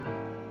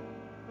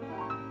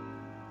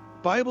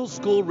Bible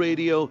School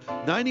Radio,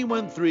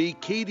 91.3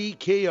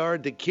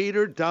 KDKR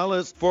Decatur,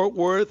 Dallas, Fort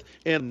Worth,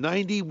 and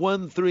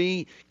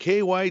 91.3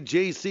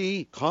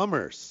 KYJC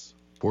Commerce.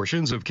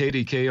 Portions of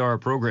KDKR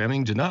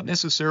programming do not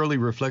necessarily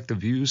reflect the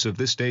views of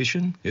this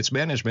station, its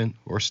management,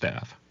 or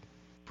staff.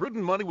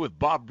 Prudent Money with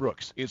Bob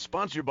Brooks is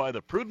sponsored by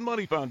the Prudent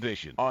Money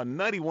Foundation on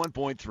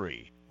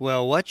 91.3.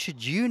 Well, what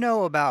should you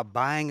know about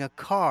buying a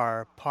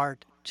car,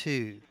 Part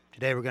 2?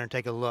 Today we're going to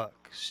take a look.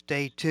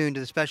 Stay tuned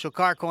to the special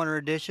Car Corner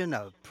edition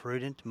of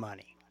Prudent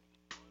Money.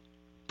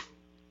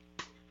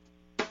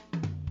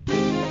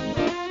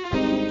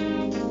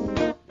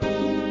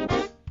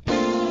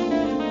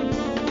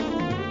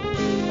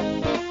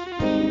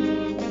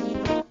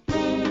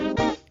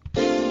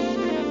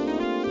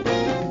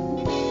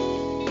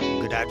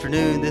 Good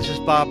afternoon, this is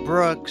Bob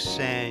Brooks,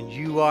 and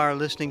you are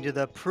listening to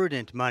the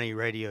Prudent Money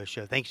Radio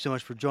Show. Thank you so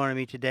much for joining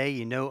me today.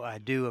 You know I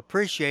do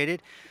appreciate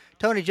it.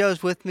 Tony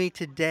Joe's with me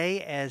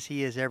today, as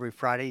he is every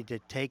Friday, to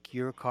take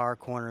your Car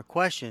Corner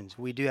questions.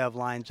 We do have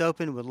lines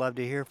open. We'd love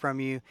to hear from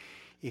you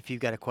if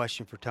you've got a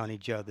question for Tony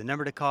Joe. The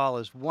number to call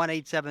is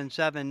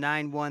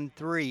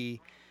 1-877-913-5357,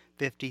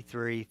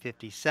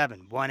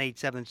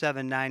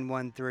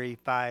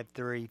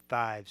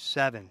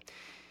 1-877-913-5357. You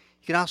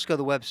can also go to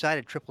the website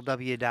at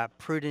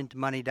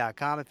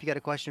www.prudentmoney.com. If you got a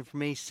question for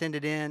me, send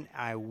it in.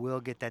 I will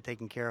get that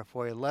taken care of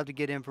for you. Love to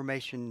get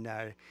information,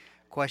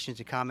 questions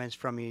and comments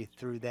from you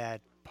through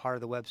that part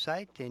of the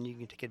website, and you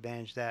can take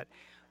advantage of that,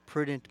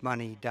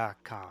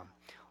 prudentmoney.com.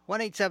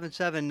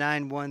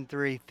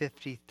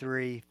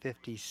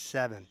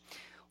 1-877-913-5357.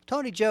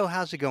 Tony Joe,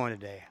 how's it going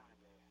today?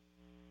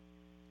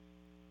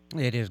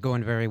 It is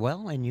going very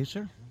well, and you,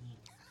 sir?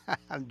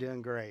 I'm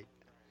doing great.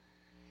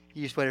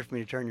 You just waited for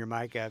me to turn your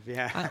mic up,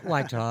 yeah.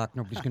 Why talk?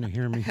 Nobody's going to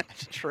hear me.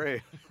 That's true.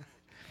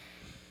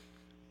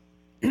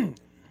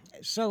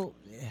 So,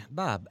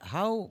 Bob,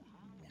 how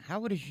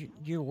is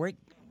your week?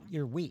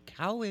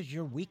 How has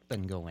your week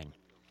been going?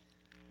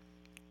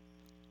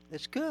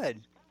 It's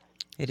good.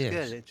 It's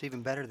good. It's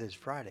even better this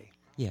Friday.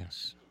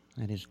 Yes,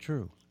 that is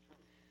true.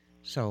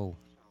 So,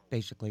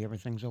 basically,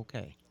 everything's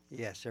okay.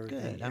 Yes,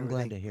 everything. Good. I'm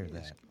glad to hear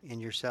that.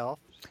 And yourself?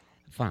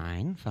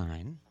 Fine.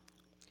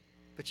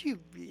 But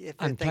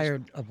I'm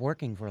tired of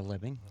working for a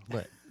living,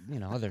 but,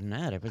 other than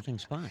that,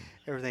 everything's fine.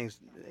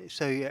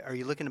 So are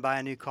you looking to buy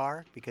a new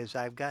car? Because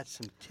I've got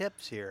some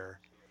tips here.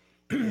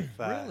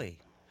 Really?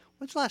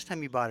 When's the last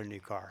time you bought a new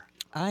car?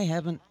 I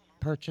haven't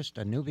purchased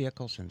a new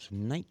vehicle since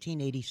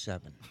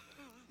 1987.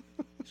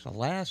 It's the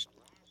last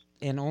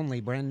and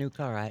only brand new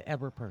car I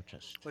ever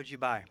purchased. What did you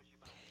buy?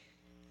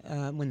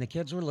 When the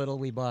kids were little,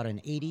 we bought an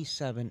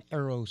 87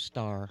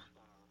 Aerostar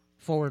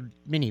Ford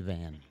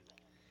minivan.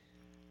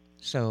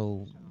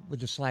 So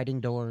with the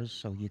sliding doors,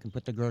 so you can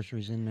put the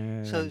groceries in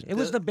there. So it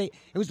was the big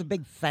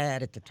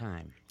fad at the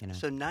time.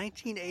 So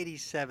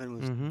 1987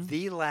 was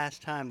the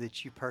last time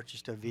that you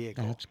purchased a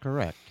vehicle. That's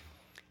correct.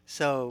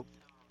 So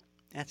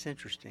that's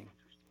interesting.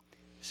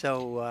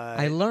 So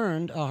I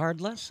learned a hard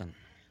lesson.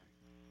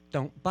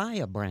 Don't buy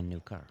a brand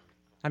new car.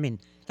 I mean,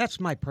 that's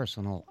my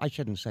personal. I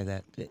shouldn't say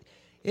that.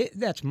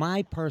 That's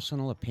my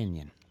personal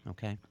opinion.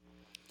 Okay.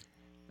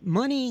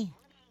 Money,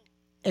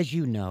 as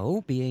you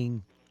know,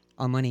 being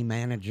a money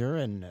manager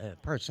and a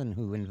person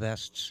who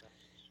invests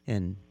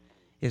and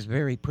is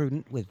very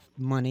prudent with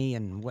money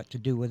and what to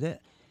do with it.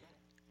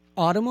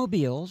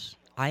 Automobiles,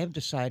 I have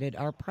decided,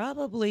 are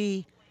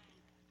probably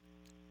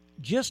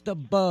just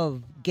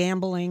above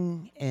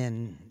gambling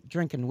and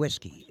drinking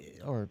whiskey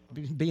or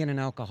being an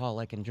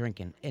alcoholic and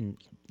drinking and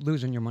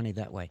losing your money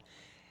that way.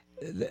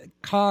 The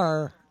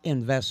car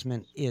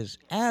investment is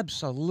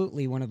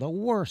absolutely one of the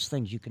worst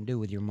things you can do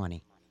with your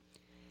money.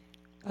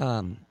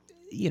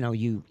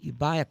 You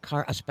buy a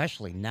car,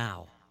 especially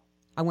now.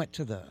 I went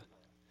to the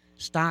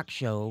stock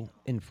show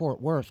in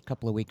Fort Worth a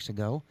couple of weeks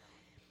ago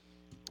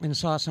and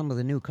saw some of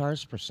the new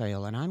cars for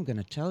sale, and I'm going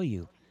to tell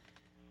you,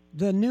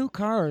 the new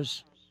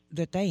cars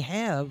that they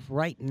have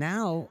right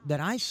now that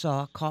I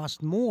saw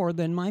cost more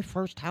than my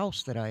first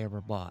house that I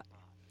ever bought.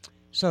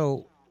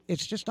 So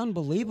it's just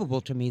unbelievable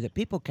to me that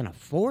people can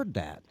afford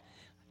that.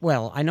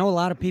 Well, I know a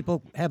lot of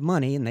people have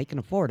money and they can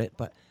afford it,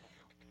 but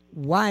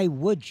why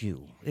would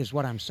you, is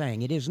what I'm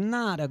saying. It is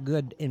not a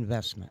good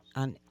investment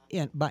on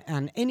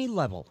any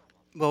level.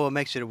 Well, what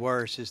makes it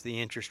worse is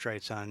the interest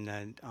rates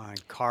on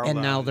car loans.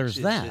 And now there's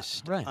that.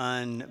 Just right.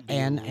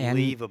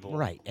 Unbelievable.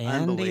 Right.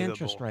 And the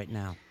interest right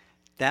now.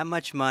 That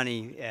much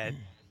money at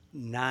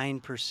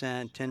 9%,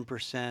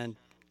 10%,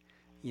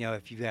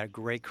 if you've got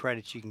great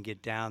credits, you can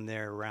get down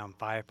there around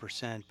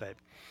 5%. But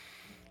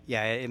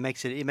yeah, it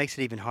makes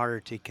it even harder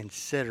to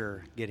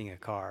consider getting a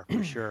car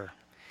for sure.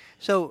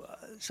 So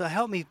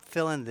help me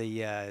fill in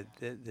the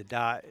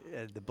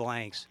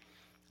blanks.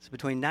 So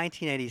between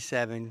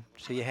 1987,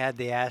 so you had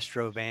the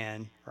Astro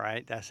van,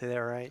 right? Did I say that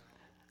right?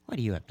 Why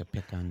do you have to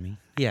pick on me?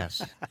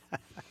 Yes.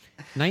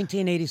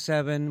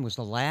 1987 was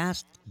the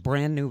last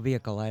brand new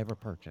vehicle I ever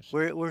purchased.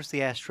 Where's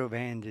the Astro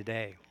van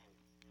today?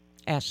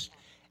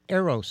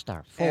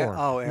 Aerostar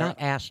Ford, not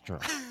Astro.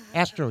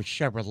 Astro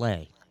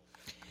Chevrolet.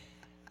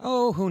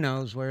 Oh, who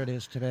knows where it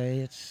is today?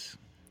 It's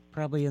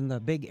probably in the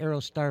big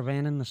Aerostar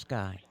van in the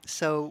sky.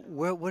 So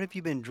what have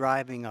you been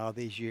driving all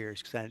these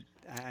years? Because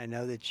I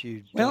know that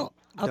you Well,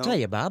 I'll don't, tell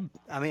you, Bob.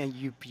 I mean,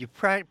 you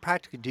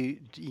practically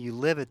you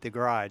live at the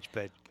garage,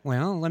 but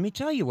Well, let me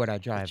tell you what I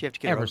drive you have to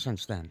get ever around-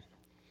 since then.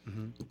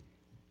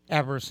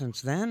 Ever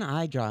since then,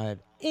 I drive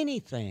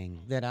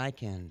anything that I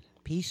can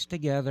piece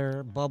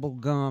together, bubble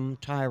gum,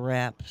 tie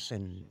wraps,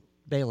 and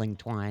baling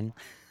twine,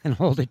 and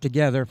hold it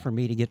together for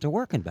me to get to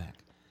work and back.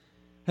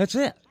 That's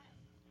it.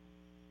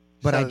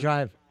 But I So-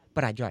 drive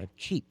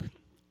cheap.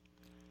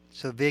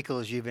 so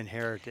vehicles you've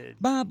inherited.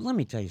 Bob, let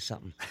me tell you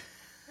something.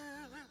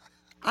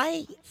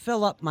 I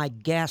fill up my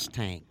gas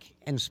tank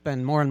and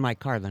spend more in my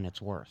car than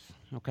it's worth,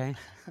 okay?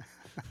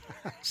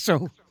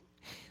 So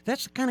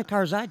that's the kind of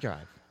cars I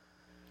drive.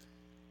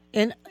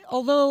 And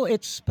although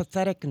it's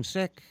pathetic and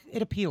sick,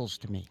 it appeals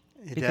to me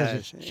It because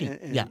does. it's cheap.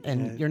 And- Yeah,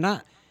 and and- you're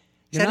not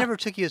See, you're I not never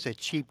took you as a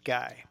cheap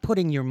guy.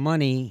 putting your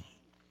money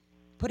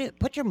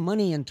put your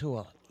money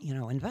into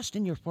invest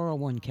in your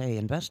 401k,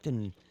 invest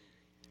in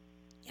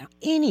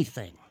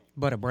anything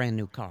but a brand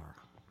new car.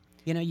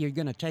 You're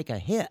going to take a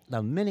hit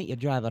the minute you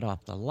drive it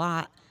off the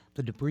lot.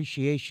 The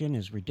depreciation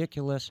is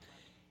ridiculous.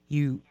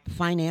 You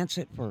finance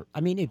it for,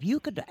 if you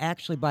could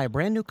actually buy a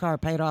brand new car,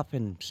 pay it off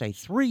in, say,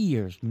 3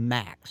 years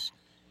max.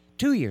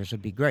 2 years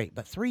would be great,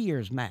 but 3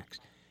 years max.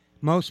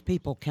 Most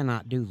people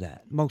cannot do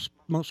that. Most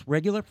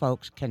regular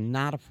folks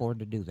cannot afford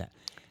to do that.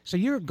 So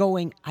you're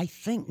going, I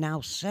think now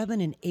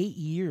 7 and 8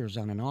 years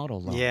on an auto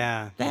loan.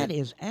 Yeah. That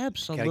is Got to get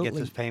absolutely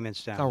those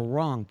payments the down.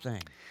 wrong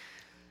thing.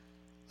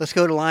 Let's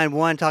go to line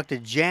one. Talk to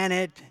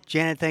Janet.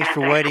 Janet, thanks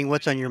for waiting.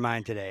 What's on your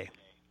mind today?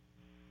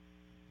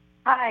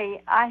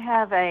 Hi, I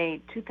have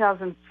a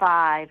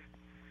 2005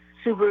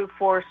 Subaru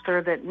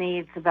Forester that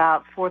needs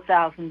about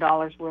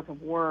 $4,000 worth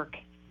of work.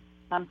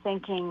 I'm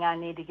thinking I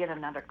need to get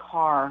another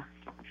car,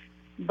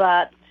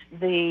 but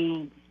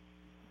the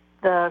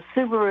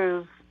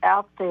Subarus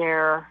out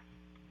there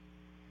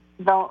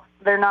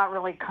they're not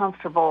really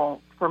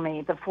comfortable for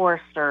me, the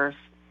Foresters.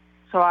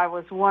 So I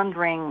was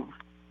wondering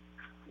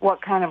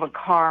what kind of a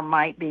car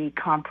might be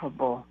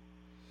comparable.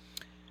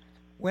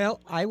 Well,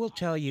 I will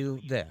tell you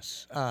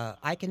this.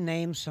 I can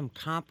name some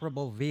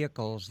comparable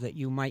vehicles that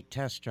you might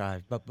test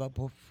drive, but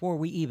before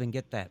we even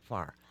get that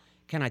far,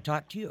 can I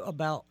talk to you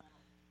about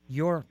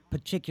your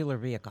particular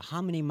vehicle?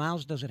 How many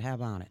miles does it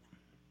have on it?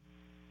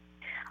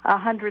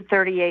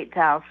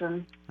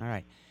 138,000. All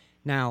right.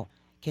 Now,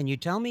 can you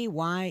tell me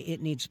why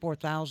it needs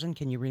 4,000?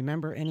 Can you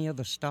remember any of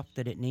the stuff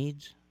that it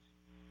needs?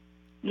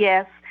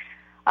 Yes,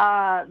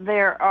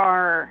 there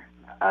are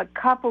a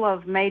couple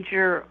of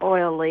major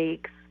oil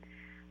leaks.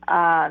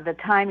 The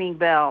timing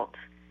belt,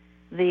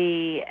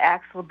 the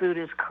axle boot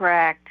is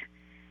cracked,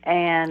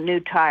 and new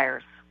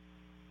tires.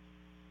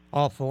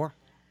 All four?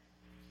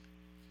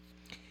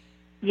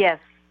 Yes.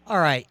 All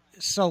right.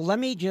 So let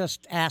me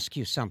just ask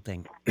you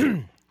something.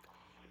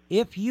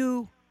 If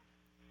you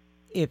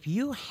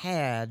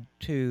had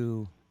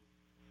to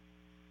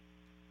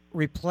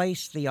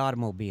replace the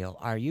automobile,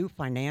 are you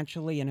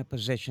financially in a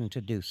position to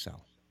do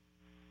so?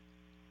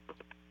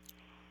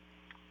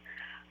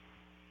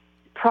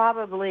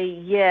 Probably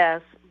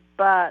yes,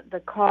 but the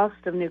cost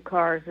of new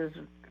cars is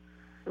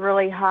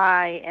really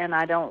high, and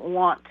I don't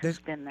want to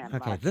spend that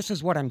Okay, much. this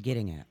is what I'm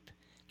getting at.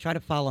 Try to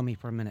follow me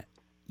for a minute.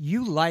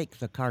 You like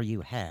the car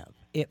you have.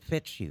 It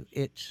fits you.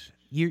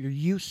 You're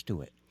used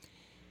to it.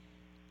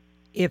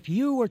 If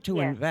you were to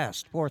Yes.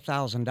 invest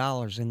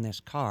 $4,000 in this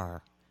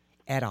car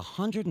at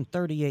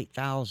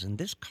 $138,000,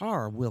 this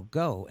car will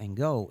go and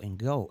go and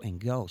go and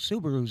go.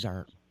 Subarus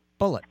are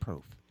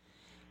bulletproof.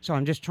 So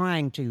I'm just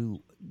trying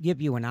to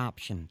give you an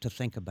option to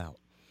think about.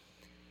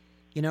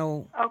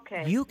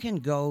 Okay. You can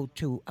go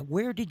to,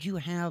 where did you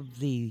have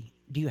do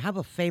you have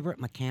a favorite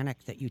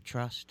mechanic that you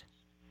trust?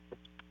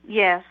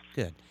 Yes.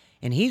 Good.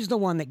 And he's the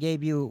one that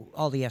gave you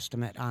all the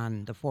estimate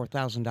on the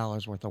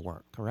 $4,000 worth of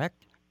work,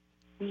 correct?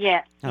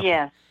 Yeah. Okay.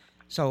 Yes.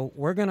 So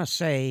we're going to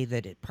say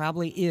that it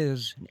probably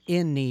is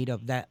in need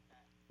of that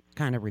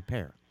kind of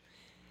repair.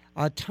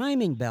 A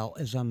timing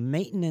belt is a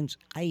maintenance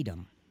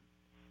item.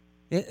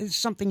 It's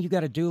something you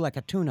got to do like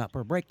a tune-up or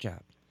a brake job.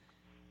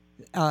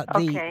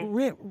 Okay.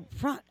 The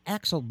front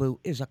axle boot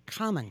is a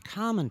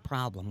common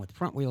problem with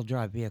front-wheel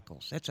drive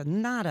vehicles. It's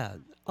not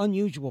an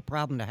unusual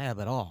problem to have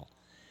at all.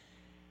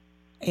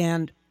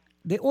 And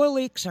the oil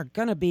leaks are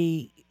going to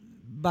be,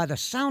 by the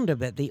sound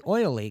of it, the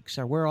oil leaks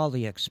are where all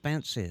the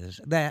expense is,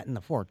 that and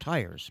the four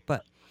tires.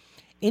 But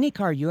any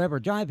car you ever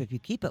drive, if you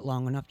keep it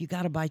long enough, you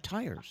got to buy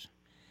tires.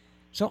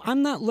 So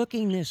I'm not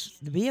looking this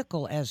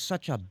vehicle as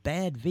such a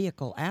bad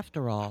vehicle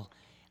after all.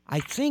 I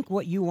think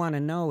what you want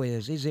to know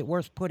is it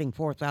worth putting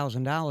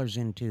 $4,000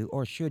 into,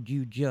 or should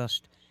you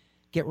just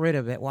get rid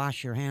of it,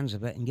 wash your hands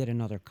of it, and get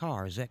another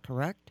car? Is that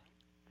correct?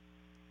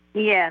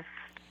 Yes.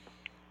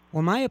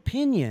 Well, my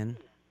opinion,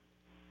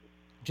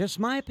 just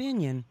my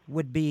opinion,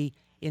 would be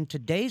in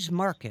today's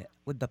market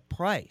with the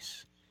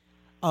price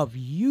of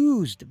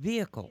used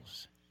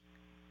vehicles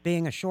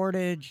being a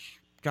shortage,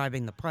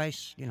 driving the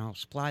price,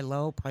 supply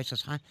low,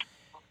 prices high,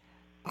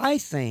 I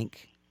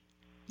think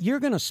you're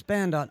going to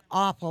spend an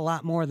awful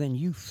lot more than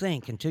you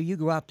think until you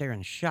go out there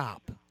and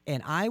shop.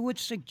 And I would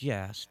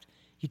suggest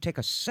you take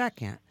a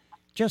second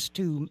just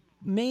to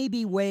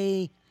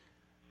maybe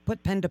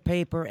put pen to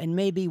paper and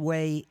maybe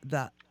weigh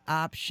the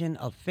option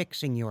of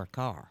fixing your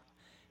car.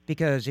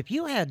 Because if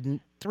you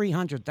had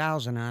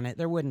 300,000 on it,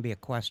 there wouldn't be a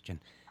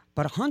question.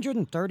 But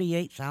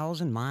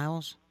 138,000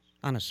 miles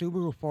on a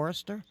Subaru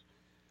Forester,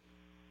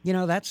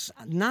 that's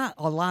not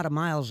a lot of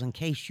miles in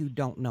case you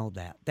don't know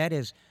that. That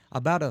is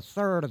about a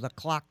third of the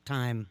clock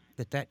time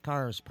that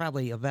car is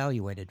probably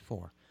evaluated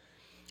for.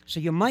 So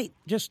you might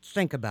just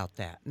think about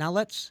that. Now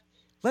let's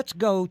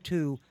go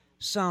to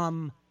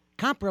some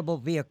comparable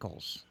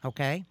vehicles,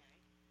 okay?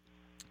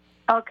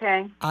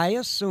 Okay. I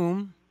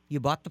assume you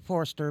bought the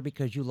Forester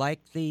because you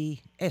like the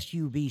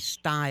SUV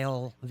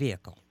style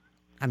vehicle.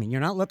 I mean, you're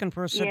not looking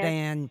for a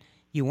sedan. Yes.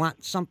 You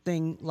want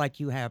something like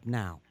you have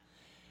now.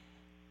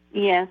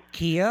 Yes.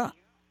 Kia,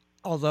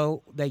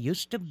 although they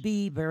used to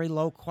be very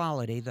low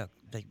quality, the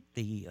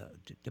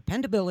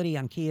dependability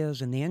on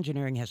Kias and the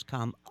engineering has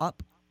come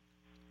up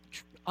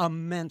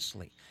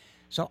immensely.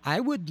 So I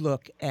would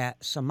look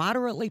at some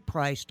moderately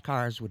priced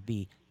cars would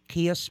be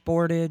Kia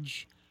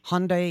Sportage,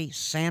 Hyundai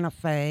Santa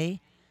Fe,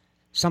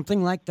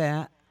 something like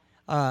that.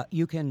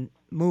 You can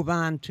move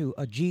on to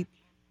a Jeep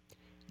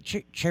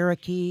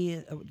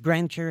Cherokee.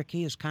 Grand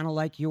Cherokee is kind of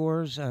like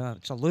yours.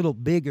 It's a little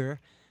bigger.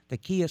 The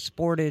Kia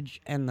Sportage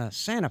and the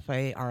Santa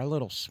Fe are a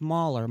little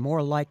smaller,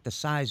 more like the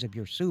size of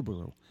your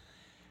Subaru.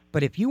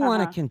 But if you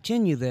want to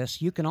continue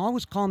this, you can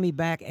always call me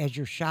back as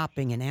you're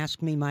shopping and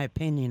ask me my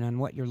opinion on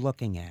what you're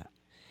looking at.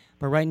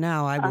 But right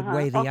now, I would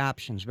weigh the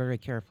options very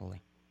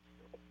carefully.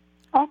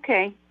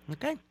 Okay.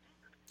 Okay.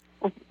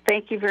 Well,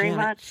 thank you very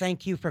much.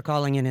 Thank you for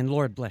calling in, and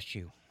Lord bless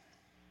you.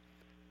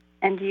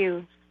 And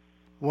you.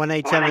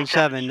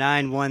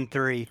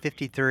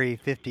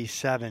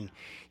 1-877-913-5357.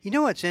 You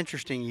know what's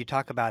interesting? You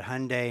talk about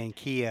Hyundai and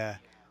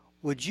Kia.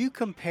 Would you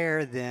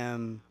compare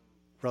them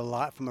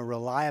from a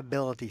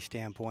reliability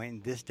standpoint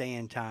in this day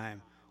and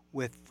time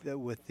with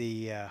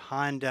the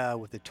Honda,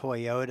 with the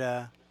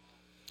Toyota?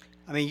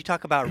 I mean, you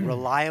talk about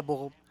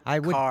reliable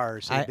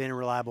cars that have been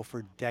reliable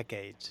for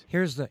decades.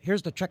 Here's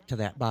the trick to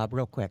that, Bob,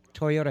 real quick.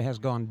 Toyota has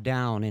gone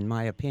down, in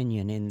my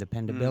opinion, in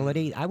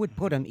dependability. I would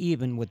put them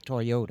even with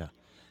Toyota.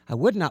 I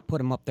would not put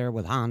them up there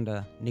with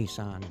Honda,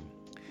 Nissan.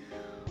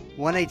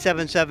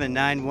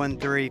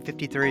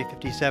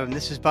 1-877-913-5357.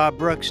 This is Bob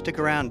Brooks. Stick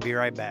around. Be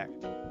right back.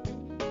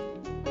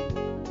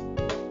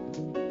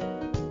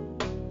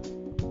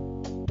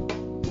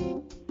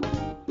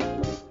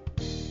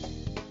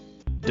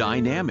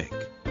 Dynamic,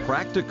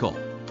 practical,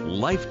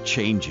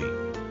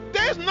 life-changing.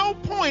 There's no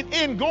point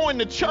in going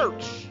to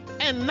church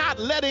and not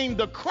letting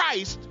the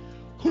Christ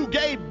who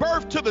gave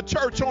birth to the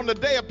church on the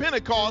day of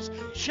Pentecost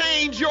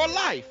change your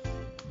life.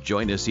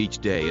 Join us each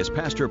day as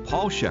Pastor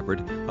Paul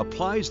Shepherd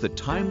applies the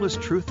timeless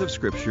truth of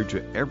Scripture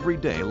to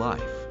everyday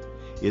life.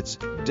 It's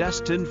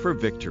Destined for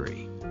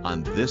Victory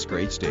on this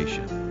great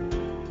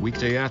station.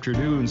 Weekday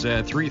afternoons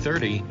at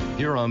 3:30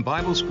 here on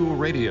Bible School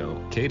Radio,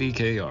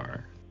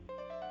 KDKR.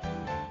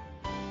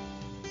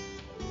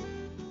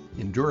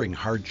 Enduring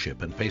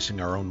hardship and facing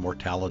our own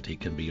mortality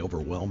can be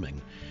overwhelming,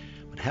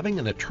 but having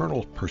an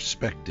eternal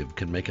perspective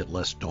can make it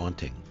less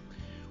daunting.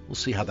 We'll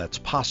see how that's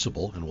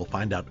possible, and we'll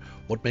find out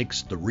what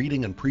makes the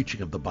reading and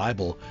preaching of the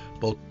Bible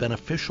both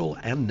beneficial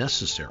and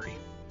necessary.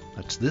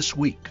 That's this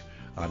week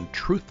on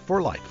Truth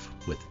for Life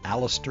with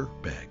Alistair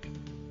Begg.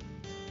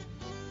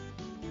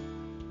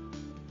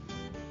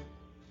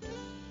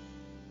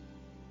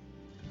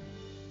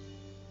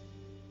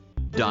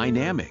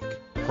 Dynamic,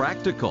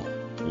 practical,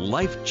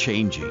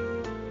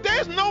 life-changing.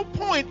 There's no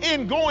point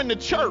in going to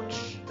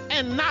church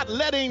and not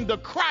letting the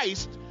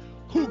Christ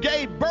who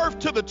gave birth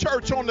to the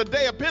church on the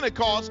day of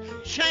Pentecost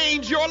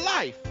change your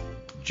life.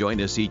 Join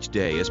us each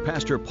day as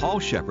Pastor Paul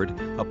Shepherd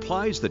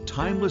applies the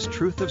timeless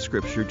truth of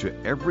Scripture to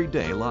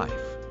everyday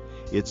life.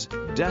 It's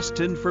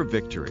Destined for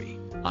Victory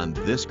on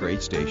this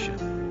great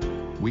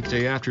station.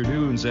 Weekday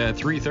afternoons at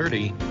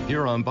 3:30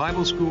 here on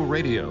Bible School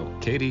Radio,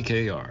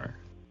 KDKR.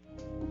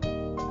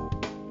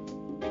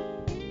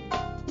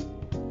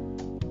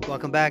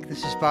 Welcome back.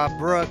 This is Bob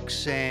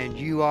Brooks, and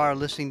you are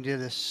listening to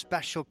the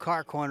special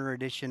Car Corner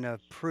edition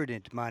of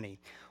Prudent Money.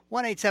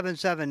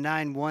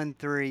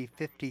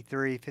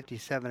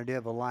 1-877-913-5357. I do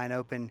have a line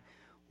open.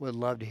 Would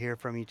love to hear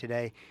from you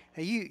today.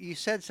 Now, you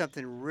said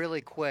something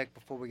really quick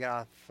before we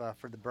got off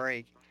for the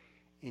break,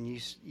 and you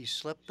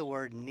slipped the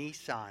word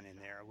Nissan in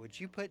there. Would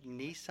you put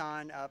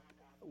Nissan up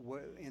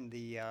in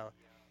the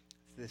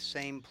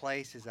same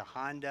place as a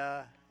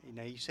Honda? You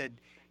know, you said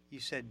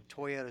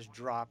Toyota's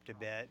dropped a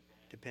bit,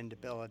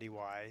 dependability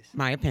wise.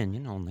 My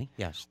opinion only,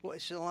 yes. Well,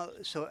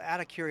 so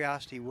out of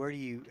curiosity,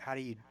 how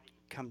do you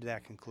come to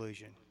that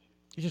conclusion?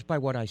 Just by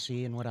what I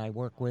see and what I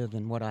work with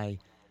and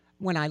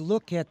when I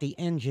look at the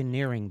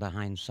engineering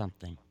behind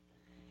something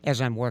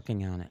as I'm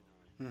working on it.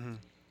 Mm-hmm.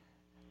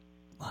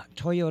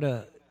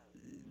 Toyota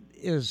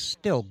is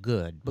still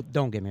good, but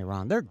don't get me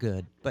wrong, they're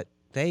good, but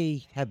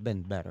they have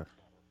been better.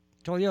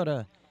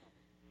 Toyota,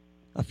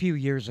 a few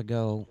years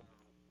ago,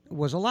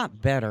 was a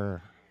lot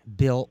better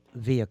built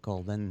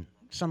vehicle than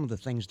some of the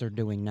things they're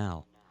doing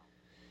now.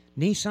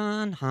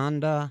 Nissan,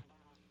 Honda,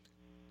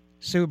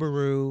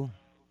 Subaru,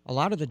 a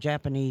lot of the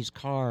Japanese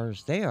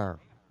cars, they are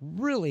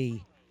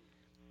really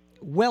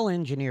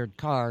well-engineered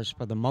cars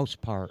for the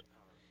most part,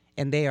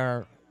 and they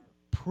are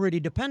pretty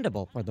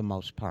dependable for the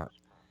most part.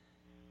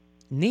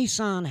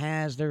 Nissan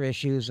has their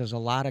issues. There's a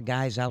lot of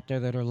guys out there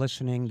that are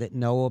listening that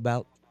know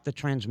about the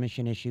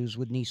transmission issues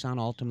with Nissan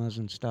Altimas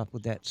and stuff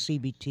with that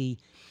CVT.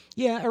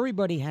 Yeah,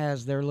 everybody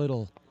has their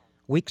little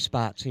weak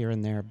spots here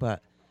and there,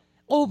 but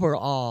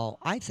overall,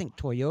 I think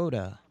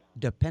Toyota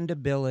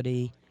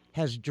dependability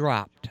has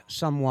dropped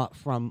somewhat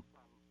from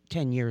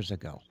 10 years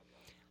ago.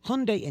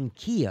 Hyundai and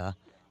Kia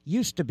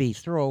used to be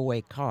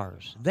throwaway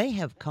cars. They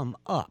have come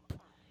up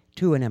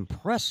to an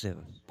impressive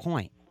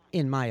point,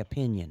 in my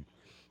opinion.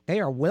 They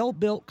are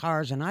well-built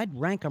cars, and I'd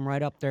rank them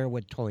right up there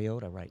with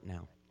Toyota right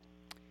now.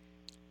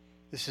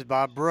 This is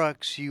Bob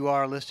Brooks. You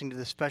are listening to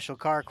the Special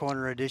Car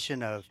Corner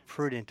edition of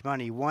Prudent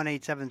Money.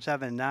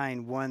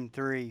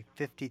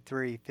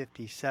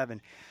 1-877-913-5357.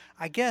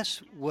 I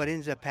guess what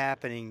ends up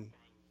happening,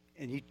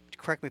 and you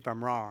correct me if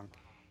I'm wrong,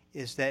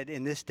 is that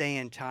in this day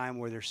and time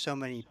where there's so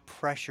many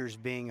pressures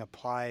being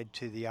applied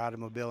to the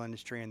automobile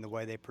industry and the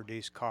way they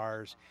produce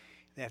cars,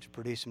 they have to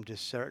produce them to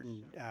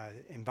certain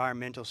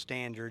environmental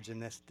standards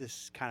and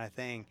this kind of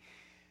thing,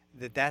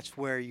 that's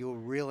where you'll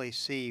really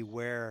see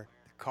where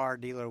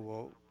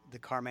the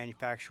car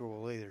manufacturer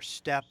will either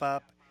step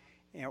up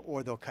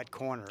or they'll cut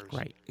corners.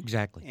 Right,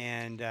 exactly.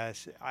 And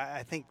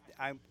I think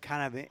I'm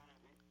kind of,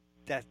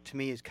 that to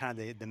me is kind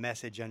of the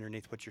message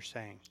underneath what you're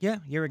saying. Yeah,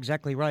 you're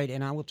exactly right,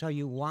 and I will tell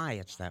you why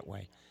it's that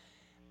way.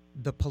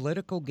 The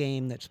political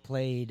game that's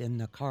played in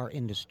the car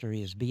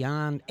industry is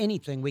beyond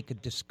anything we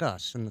could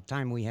discuss in the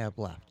time we have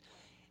left.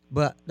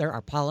 But there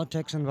are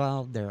politics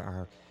involved. There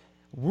are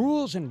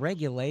rules and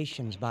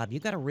regulations, Bob. You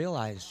got to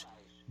realize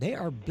they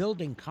are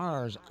building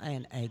cars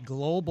in a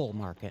global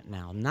market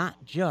now,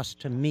 not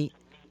just to meet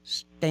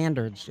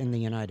standards in the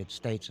United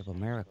States of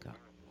America.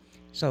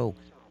 So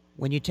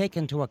when you take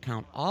into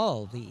account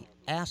all the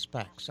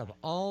aspects of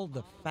all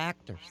the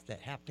factors that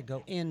have to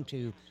go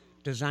into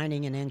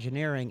designing and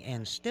engineering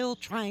and still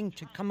trying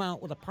to come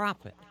out with a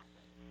profit,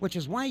 which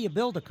is why you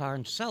build a car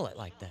and sell it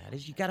like that,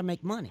 is you got to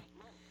make money.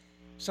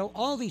 So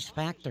all these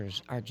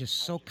factors are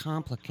just so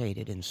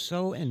complicated and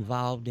so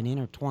involved and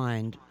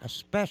intertwined,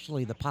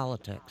 especially the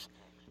politics,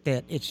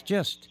 that it's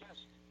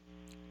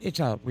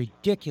a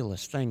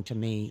ridiculous thing to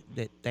me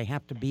that they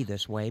have to be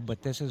this way,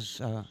 but this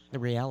is the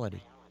reality.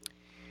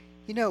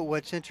 You know,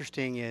 what's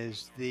interesting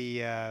is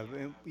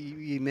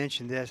you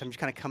mentioned this. I'm just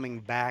kind of coming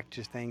back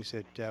to things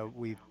that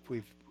we've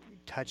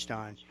touched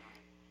on.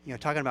 You know,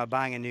 talking about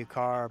buying a new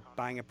car,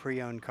 buying a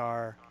pre-owned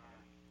car,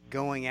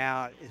 going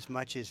out as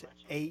much as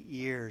 8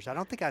 years. I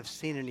don't think I've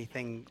seen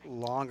anything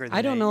longer than 8 years.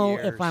 I don't know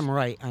if I'm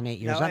right on 8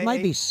 years. No, that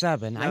might be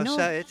 7. No, I know.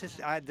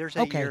 There's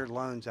 8-year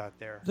loans out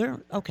there.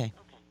 Okay.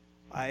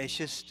 It's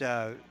just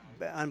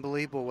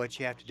unbelievable what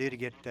you have to do to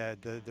get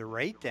the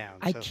rate down.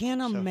 I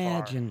can't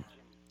imagine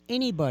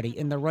anybody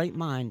in the right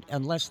mind,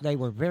 unless they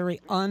were very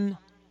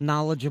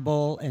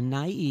unknowledgeable and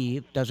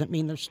naive, doesn't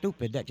mean they're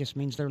stupid. That just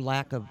means their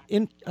lack of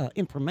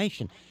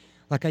information.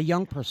 Like a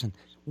young person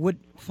would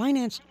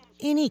finance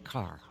any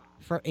car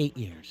for 8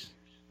 years.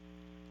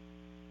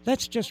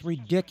 That's just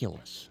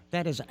ridiculous.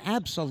 That is an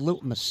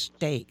absolute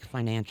mistake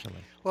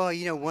financially. Well,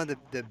 you know, one of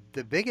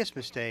the biggest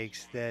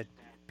mistakes that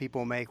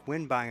people make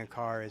when buying a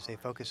car is they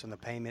focus on the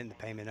payment and the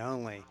payment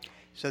only.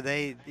 So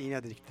the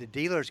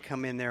dealers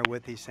come in there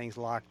with these things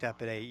locked up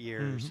at 8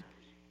 years,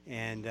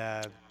 and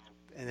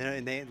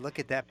then they look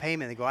at that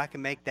payment. They go, I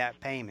can make that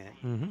payment.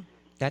 Mm-hmm.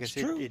 That's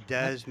true. It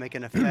does make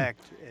an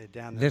effect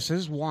down there. This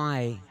is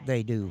why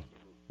they do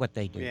what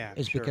they do. Yeah,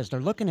 because they're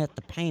looking at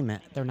the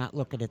payment. They're not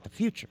looking at the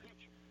future.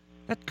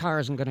 That car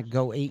isn't going to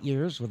go 8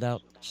 years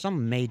without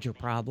some major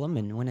problem,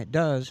 and when it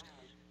does,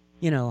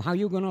 how are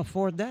you going to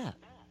afford that?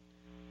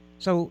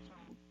 So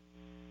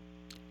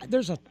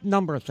there's a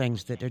number of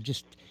things that are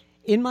just,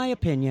 in my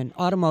opinion,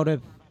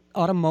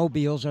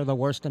 automobiles are the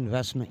worst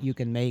investment you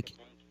can make.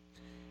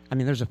 I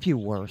mean, there's a few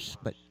worse,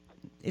 but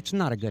it's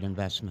not a good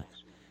investment.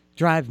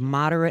 Drive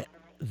moderate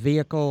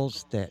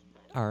vehicles that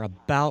are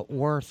about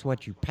worth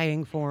what you're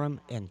paying for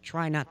them, and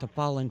try not to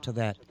fall into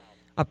that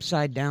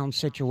upside-down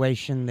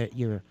situation that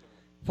you're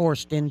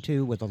forced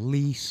into with a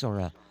lease or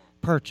a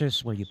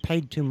purchase where you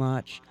paid too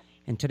much.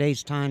 In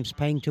today's times,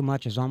 paying too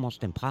much is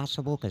almost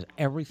impossible because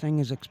everything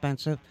is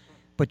expensive.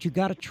 But you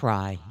got to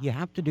try. You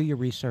have to do your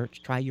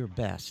research. Try your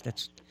best.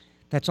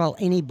 That's all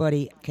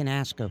anybody can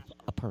ask of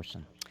a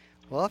person.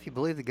 Well, if you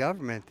believe the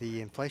government,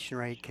 the inflation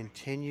rate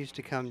continues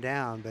to come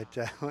down, but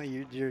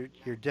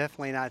you're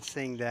definitely not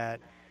seeing that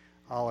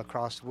all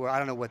across the world. I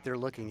don't know what they're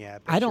looking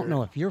at. I don't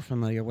know if you're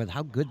familiar with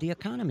how good the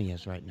economy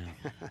is right now.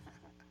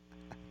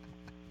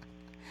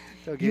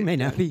 You may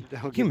not be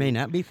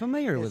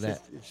familiar with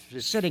that.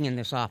 It's sitting in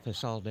this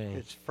office all day.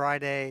 It's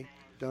Friday.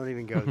 Don't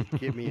even go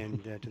get me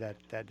into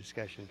that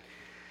discussion.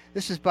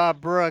 This is Bob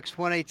Brooks,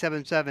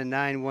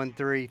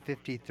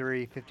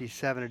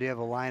 1-877-913-5357. I do have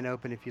a line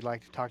open if you'd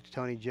like to talk to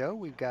Tony Joe.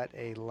 We've got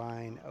a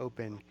line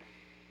open.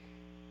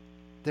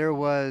 There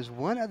was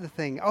one other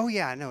thing. Oh,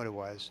 yeah, I know what it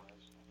was.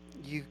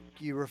 You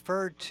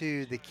referred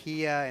to the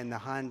Kia and the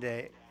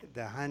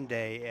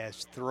Hyundai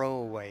as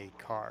throwaway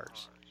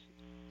cars.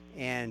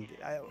 And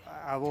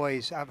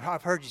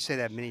I've heard you say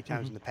that many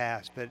times in the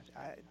past, but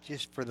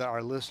just for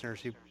our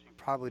listeners who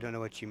probably don't know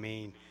what you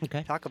mean,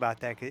 talk about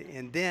that.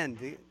 And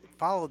then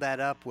follow that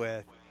up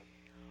with,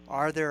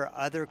 are there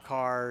other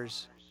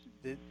cars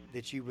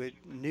that you would,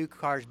 new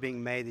cars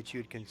being made that you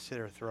would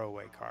consider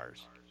throwaway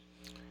cars?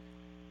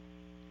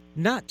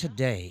 Not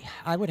today.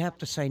 I would have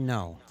to say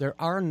no. There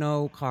are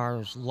no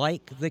cars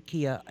like the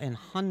Kia and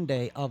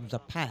Hyundai of the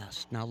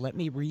past. Now, let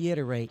me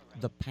reiterate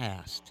the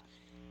past.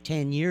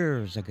 10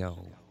 years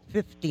ago,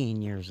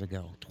 15 years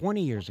ago,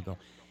 20 years ago.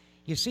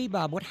 You see,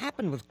 Bob, what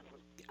happened with,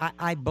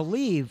 I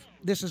believe,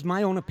 this is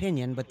my own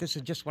opinion, but this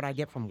is just what I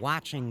get from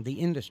watching the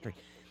industry.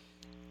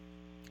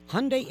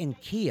 Hyundai and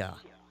Kia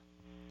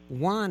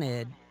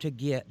wanted to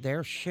get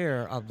their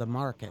share of the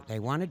market. They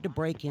wanted to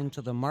break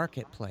into the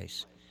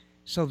marketplace.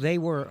 So they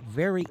were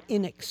very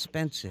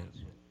inexpensive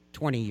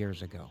 20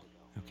 years ago,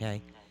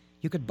 okay?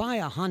 You could buy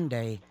a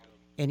Hyundai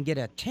and get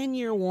a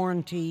 10-year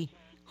warranty,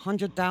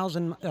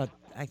 100,000,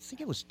 I think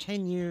it was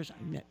 10 years,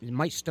 it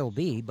might still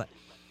be, but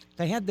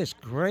they had this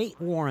great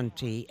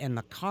warranty and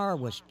the car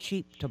was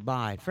cheap to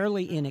buy,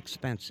 fairly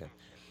inexpensive.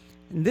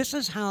 And this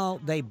is how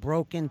they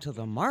broke into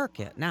the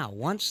market. Now,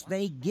 once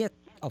they get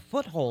a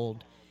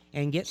foothold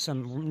and get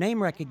some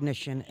name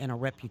recognition and a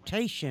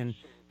reputation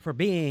for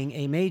being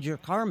a major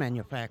car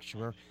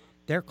manufacturer,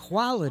 their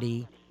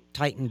quality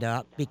tightened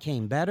up,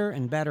 became better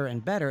and better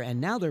and better,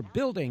 and now they're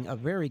building a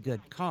very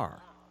good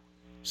car.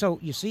 So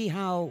you see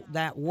how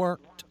that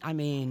worked? I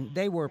mean,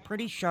 they were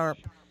pretty sharp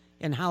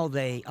in how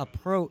they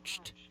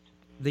approached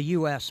the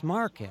U.S.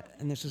 market.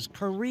 And this is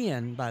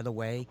Korean, by the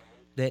way,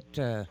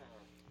 that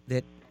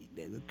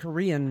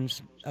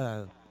Koreans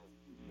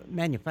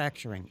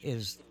manufacturing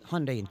is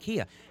Hyundai and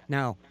Kia.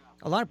 Now,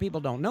 a lot of people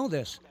don't know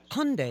this.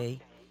 Hyundai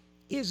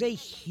is a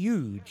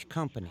huge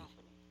company.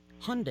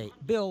 Hyundai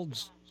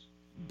builds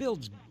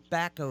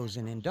backhoes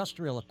and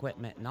industrial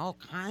equipment and all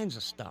kinds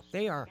of stuff.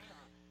 They are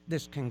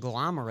this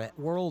conglomerate,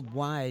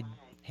 worldwide,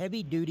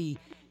 heavy-duty.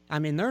 I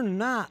mean, they're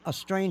not a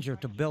stranger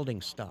to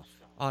building stuff,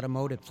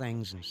 automotive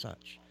things and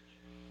such.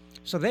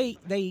 So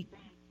they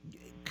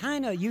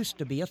kind of used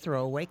to be a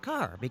throwaway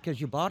car because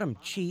you bought them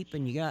cheap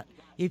and you got,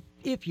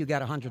 if you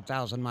got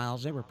 100,000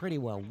 miles, they were pretty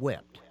well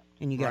whipped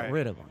and you got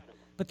rid of them.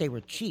 But they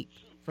were cheap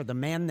for the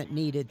man that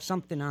needed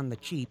something on the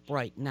cheap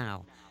right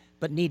now,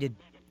 but needed,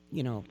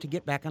 to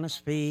get back on his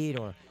feet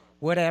or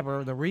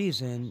whatever the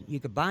reason. You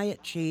could buy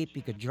it cheap,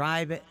 you could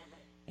drive it,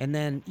 and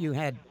then you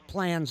had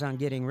plans on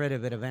getting rid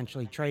of it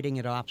eventually, trading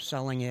it off,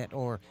 selling it,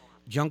 or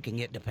junking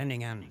it,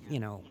 depending on,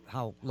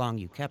 how long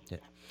you kept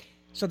it.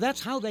 So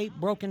that's how they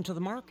broke into the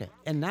market.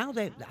 And now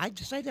I'd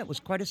say that was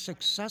quite a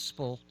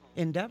successful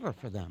endeavor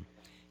for them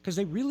because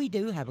they really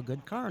do have a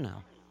good car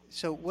now.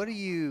 So what are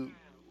you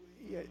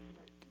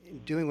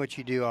doing what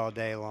you do all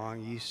day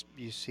long?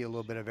 You see a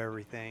little bit of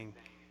everything.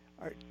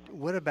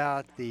 What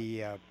about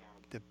the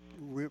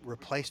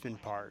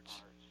replacement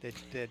parts that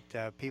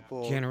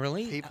people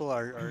generally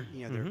are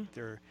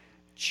they're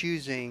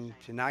choosing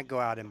to not go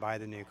out and buy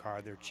the new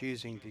car. They're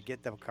choosing to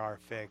get the car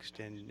fixed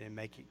and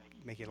make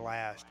it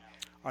last.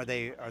 Are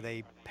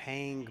they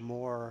paying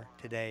more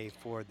today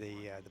for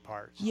the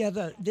parts? Yeah,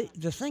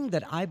 the thing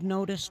that I've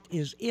noticed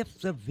is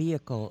if the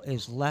vehicle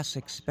is less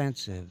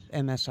expensive,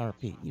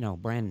 MSRP,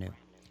 brand new.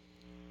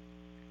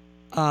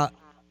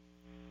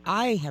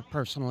 I have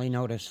personally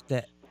noticed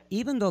that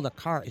even though the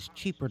car is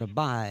cheaper to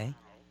buy,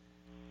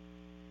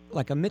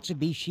 like a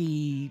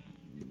Mitsubishi,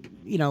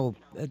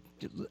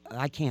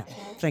 I can't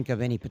think of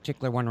any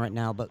particular one right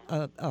now, but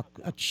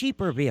a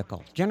cheaper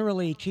vehicle,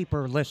 generally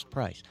cheaper list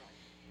price,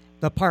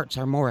 the parts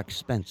are more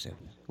expensive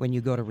when you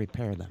go to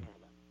repair them.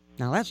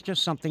 Now, that's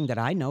just something that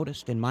I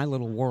noticed in my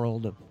little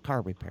world of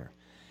car repair.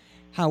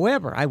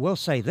 However, I will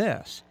say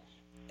this.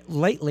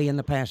 Lately, in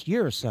the past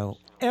year or so,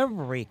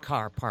 every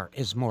car part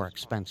is more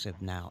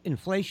expensive now.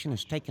 Inflation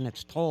has taken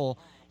its toll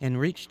and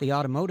reached the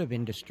automotive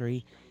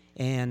industry,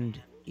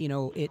 and,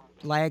 it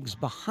lags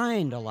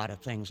behind a lot of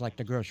things like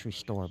the grocery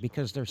store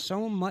because there's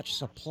so much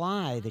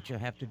supply that you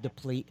have to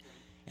deplete,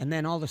 and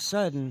then all of a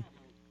sudden,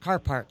 car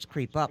parts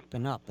creep up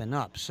and up and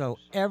up. So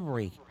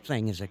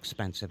everything is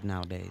expensive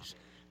nowadays.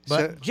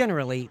 But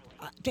generally,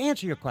 to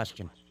answer your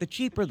question, the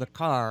cheaper the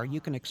car,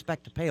 you can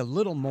expect to pay a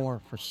little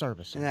more for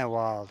servicing. Isn't that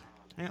wild?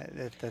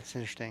 Yeah. That's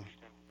interesting.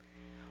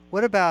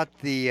 What about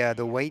the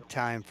wait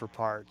time for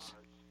parts?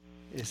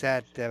 Is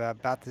that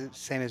about the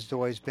same as it's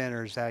always been,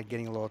 or is that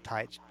getting a little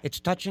tight? It's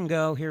touch and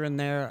go here and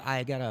there.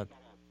 I got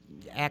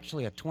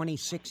actually a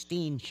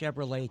 2016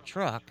 Chevrolet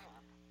truck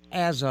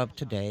as of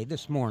today,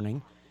 this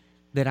morning,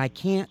 that I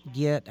can't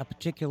get a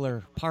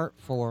particular part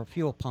for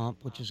fuel pump,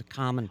 which is a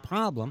common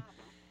problem,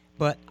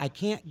 but I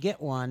can't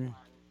get one,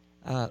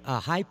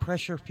 a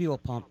high-pressure fuel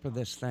pump for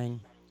this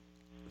thing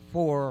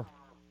for,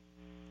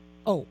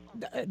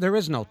 there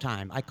is no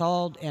time. I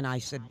called and I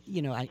said,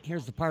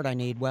 here's the part I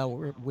need.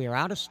 Well, we're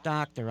out of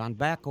stock. They're on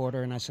back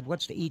order. And I said,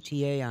 what's the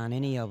ETA on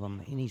any of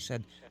them? And he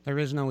said, there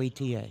is no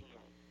ETA.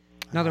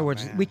 In other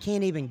words, we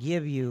can't even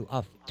give you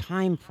a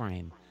time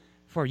frame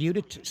for you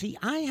to see.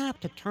 I have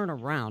to turn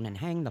around and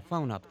hang the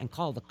phone up and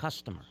call the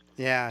customer.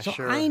 Yeah, so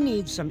sure. I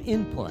need some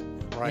input,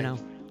 Right.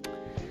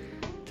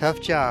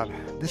 Tough job.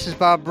 This is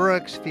Bob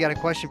Brooks. If you got a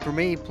question for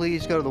me,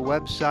 please go to the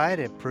website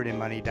at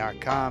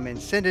prudentmoney.com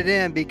and send it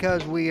in,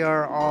 because we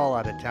are all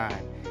out of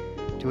time.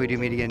 Till we do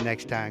meet again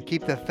next time.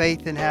 Keep the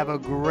faith and have a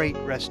great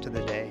rest of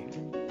the day.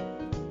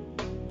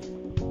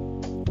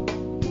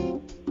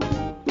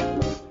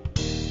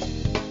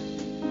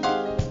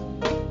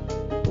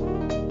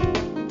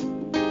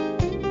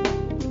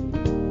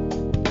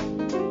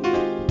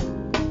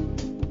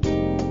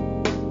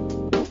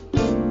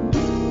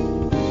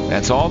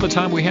 That's all the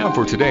time we have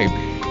for today.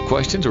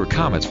 Questions or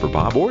comments for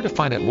Bob, or to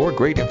find out more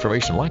great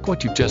information like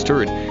what you've just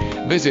heard,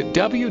 visit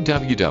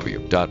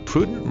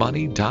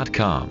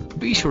www.prudentmoney.com.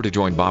 Be sure to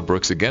join Bob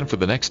Brooks again for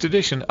the next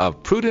edition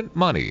of Prudent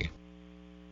Money.